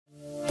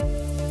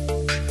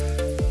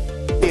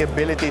the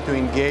ability to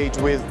engage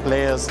with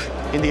players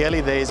in the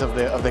early days of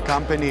the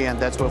company, and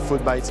that's where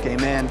Foodbytes came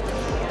in.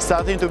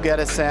 Starting to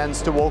get a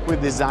sense to work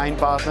with design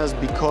partners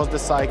because the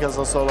cycles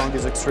are so long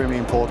is extremely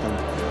important.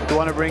 You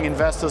want to bring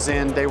investors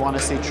in, they want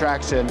to see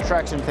traction.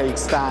 Traction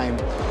takes time.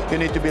 You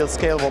need to build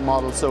scalable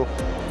models. So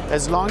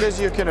as long as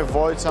you can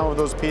avoid some of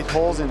those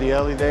pitfalls in the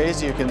early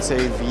days, you can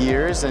save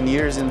years, and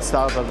years in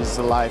startup is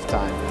a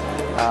lifetime.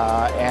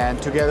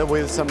 And together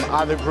with some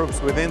other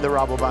groups within the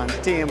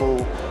Rabobank team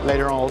who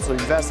later on also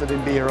invested in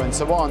BeeHero and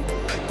so on,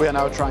 we are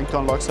now trying to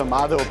unlock some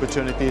other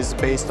opportunities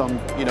based on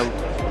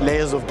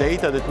layers of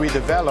data that we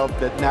developed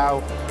that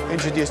now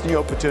introduce new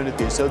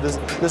opportunities. So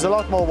there's a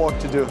lot more work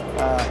to do.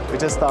 We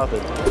just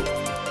started.